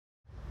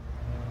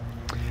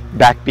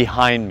Back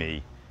behind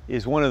me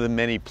is one of the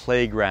many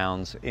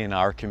playgrounds in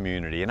our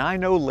community, and I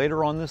know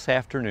later on this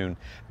afternoon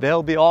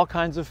there'll be all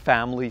kinds of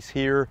families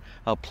here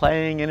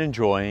playing and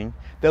enjoying.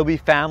 There'll be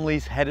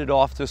families headed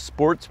off to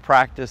sports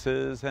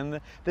practices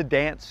and the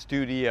dance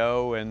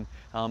studio, and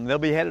they'll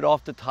be headed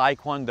off to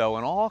taekwondo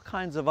and all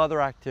kinds of other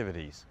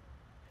activities.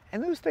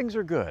 And those things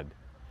are good,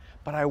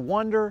 but I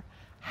wonder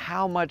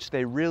how much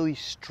they really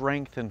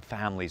strengthen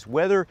families,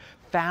 whether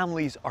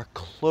families are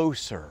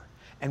closer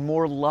and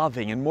more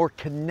loving and more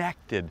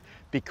connected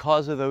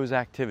because of those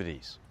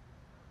activities.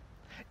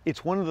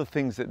 It's one of the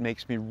things that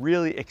makes me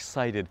really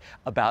excited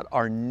about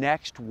our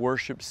next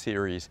worship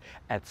series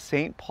at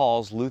St.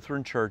 Paul's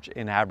Lutheran Church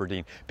in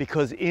Aberdeen,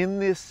 because in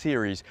this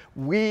series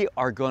we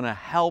are going to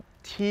help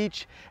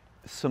teach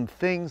some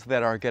things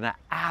that are going to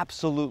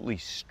absolutely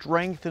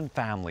strengthen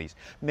families,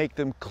 make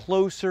them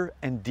closer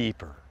and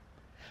deeper.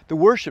 The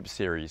worship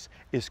series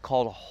is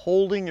called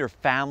Holding Your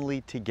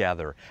Family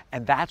Together,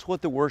 and that's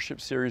what the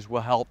worship series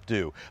will help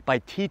do. By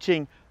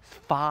teaching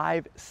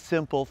 5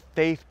 simple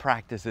faith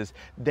practices,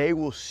 they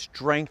will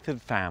strengthen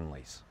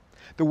families.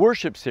 The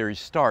worship series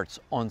starts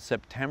on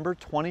September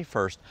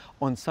 21st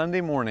on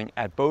Sunday morning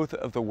at both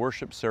of the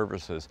worship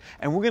services,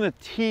 and we're going to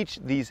teach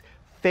these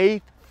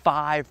faith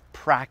 5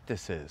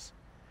 practices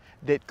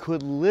that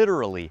could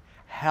literally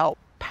help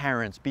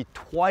parents be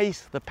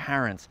twice the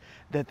parents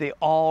that they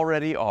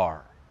already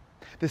are.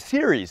 The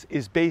series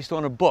is based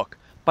on a book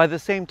by the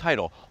same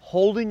title,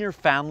 Holding Your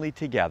Family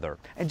Together.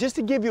 And just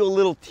to give you a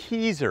little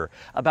teaser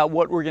about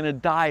what we're going to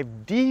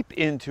dive deep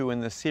into in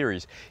the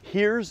series,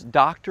 here's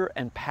Dr.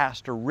 and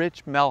Pastor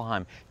Rich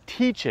Melheim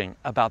teaching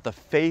about the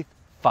Faith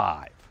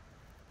 5.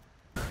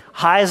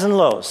 Highs and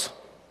lows.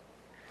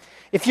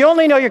 If you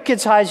only know your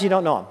kids' highs, you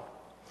don't know them.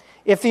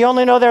 If you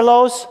only know their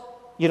lows,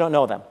 you don't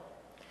know them.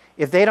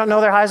 If they don't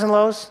know their highs and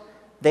lows,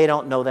 they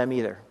don't know them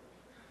either.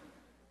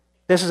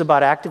 This is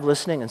about active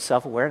listening and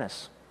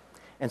self-awareness.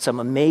 And some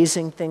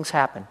amazing things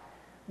happen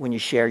when you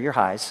share your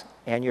highs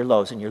and your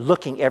lows, and you're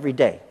looking every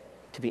day,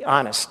 to be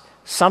honest,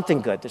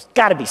 something good. There's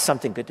got to be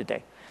something good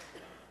today.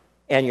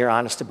 And you're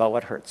honest about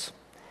what hurts.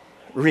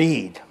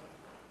 Read.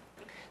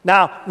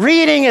 Now,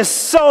 reading is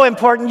so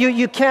important.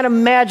 You can't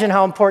imagine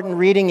how important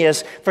reading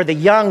is for the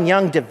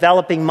young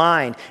developing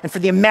mind, and for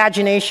the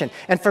imagination,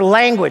 and for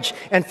language,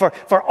 and for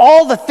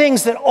all the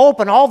things that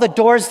open, all the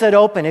doors that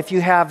open if you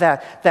have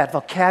that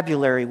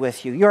vocabulary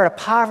with you. You're at a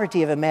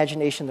poverty of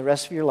imagination the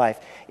rest of your life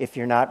if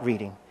you're not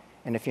reading,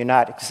 and if you're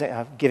not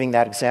giving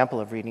that example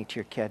of reading to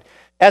your kid.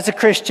 As a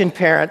Christian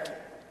parent,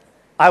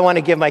 I want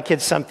to give my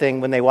kids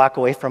something when they walk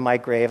away from my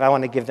grave. I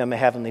want to give them a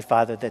Heavenly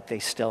Father that they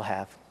still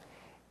have.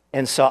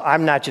 And so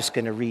I'm not just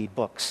going to read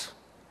books.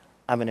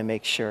 I'm going to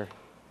make sure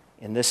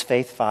in this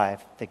Faith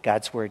 5 that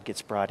God's Word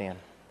gets brought in.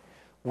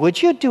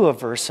 Would you do a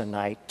verse a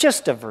night,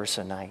 just a verse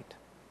a night,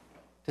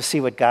 to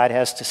see what God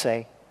has to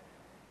say?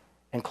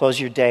 And close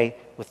your day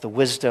with the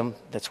wisdom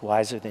that's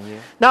wiser than you.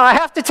 Now, I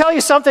have to tell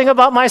you something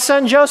about my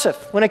son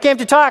Joseph. When it came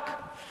to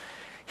talk,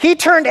 he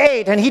turned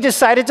 8 and he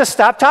decided to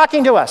stop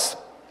talking to us.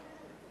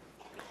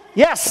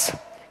 Yes.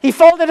 He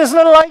folded his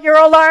little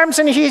 8-year-old arms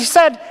and he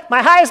said,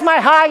 "My high is my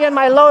high and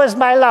my low is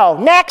my low.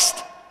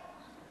 Next."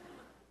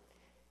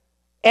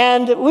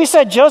 And we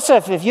said,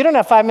 "Joseph, if you don't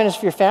have 5 minutes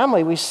for your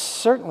family, we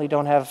certainly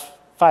don't have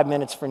 5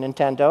 minutes for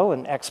Nintendo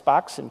and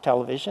Xbox and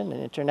television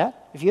and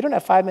internet. If you don't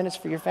have 5 minutes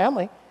for your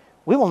family,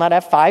 we will not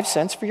have 5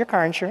 cents for your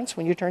car insurance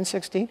when you turn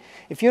 16.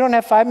 If you don't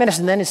have 5 minutes."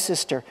 And then his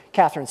sister,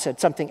 Catherine,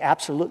 said something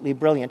absolutely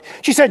brilliant.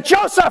 She said,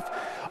 "Joseph,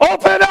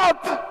 open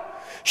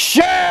up!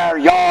 Share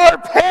your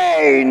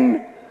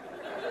pain!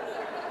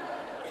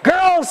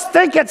 Girls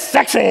think it's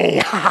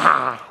sexy."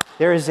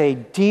 There is a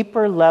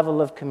deeper level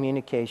of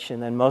communication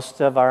than most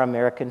of our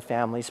American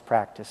families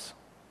practice.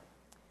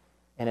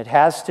 And it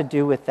has to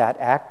do with that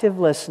active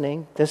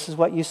listening. This is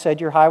what you said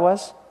your high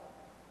was.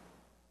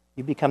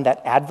 You become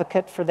that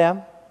advocate for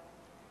them.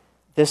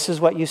 This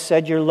is what you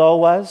said your low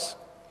was.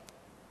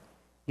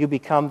 You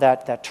become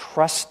that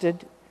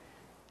trusted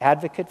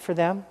advocate for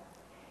them.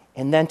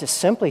 And then to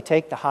simply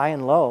take the high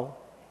and low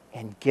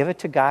and give it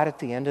to God at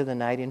the end of the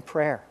night in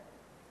prayer,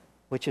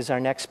 which is our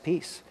next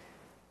piece.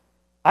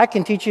 I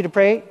can teach you to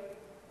pray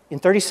in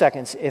 30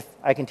 seconds if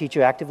I can teach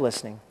you active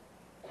listening.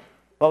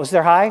 What was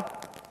their high?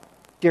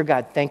 Dear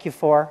God, thank you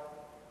for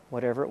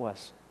whatever it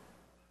was.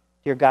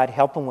 Dear God,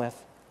 help them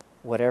with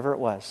whatever it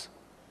was.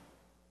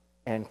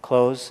 And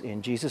close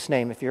in Jesus'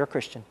 name if you're a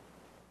Christian.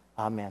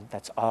 Amen.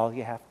 That's all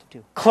you have to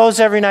do. Close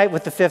every night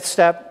with the 5th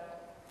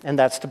step, and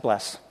that's to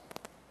bless.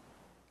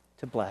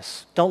 To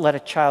bless. Don't let a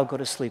child go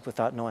to sleep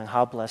without knowing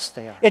how blessed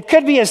they are. It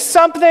could be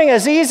something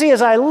as easy as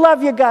 "I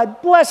love you,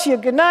 God bless you,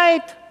 good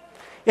night."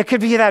 It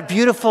could be that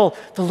beautiful,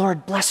 "The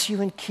Lord bless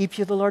you and keep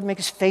you. The Lord make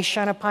his face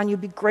shine upon you,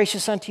 be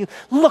gracious unto you,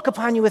 look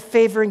upon you with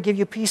favor and give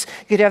you peace."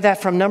 You could have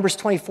that from Numbers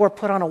 24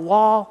 put on a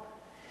wall.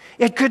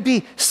 It could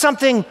be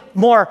something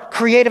more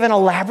creative and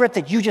elaborate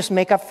that you just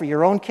make up for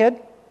your own kid.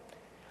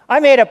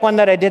 I made up one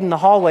that I did in the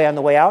hallway on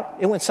the way out.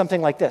 It went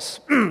something like this.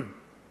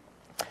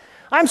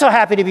 I'm so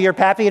happy to be your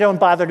pappy, you don't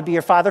bother to be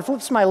your father.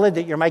 Whoops, my lid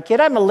that you're my kid.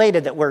 I'm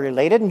elated that we're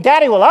related. And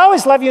Daddy will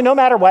always love you no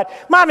matter what.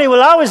 Mommy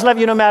will always love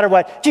you no matter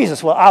what.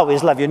 Jesus will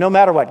always love you no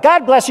matter what.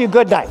 God bless you.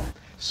 Good night.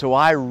 So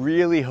I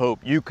really hope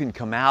you can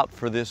come out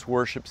for this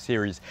worship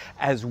series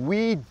as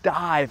we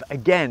dive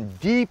again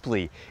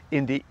deeply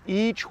into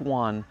each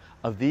one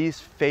of these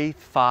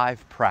Faith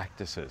 5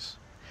 practices.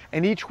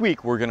 And each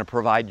week we're going to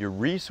provide you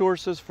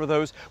resources for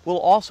those. We'll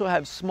also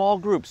have small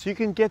groups so you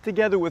can get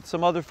together with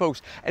some other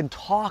folks and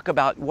talk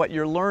about what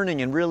you're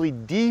learning and really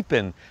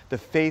deepen the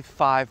Faith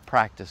 5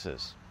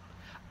 practices.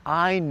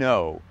 I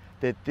know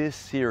that this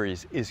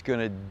series is going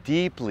to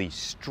deeply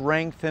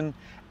strengthen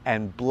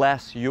and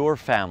bless your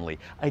family.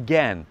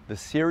 Again, the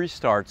series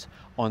starts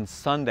on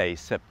Sunday,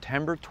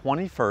 September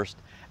 21st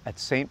at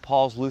St.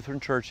 Paul's Lutheran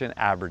Church in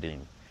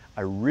Aberdeen.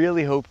 I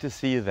really hope to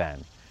see you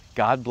then.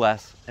 God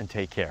bless and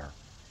take care.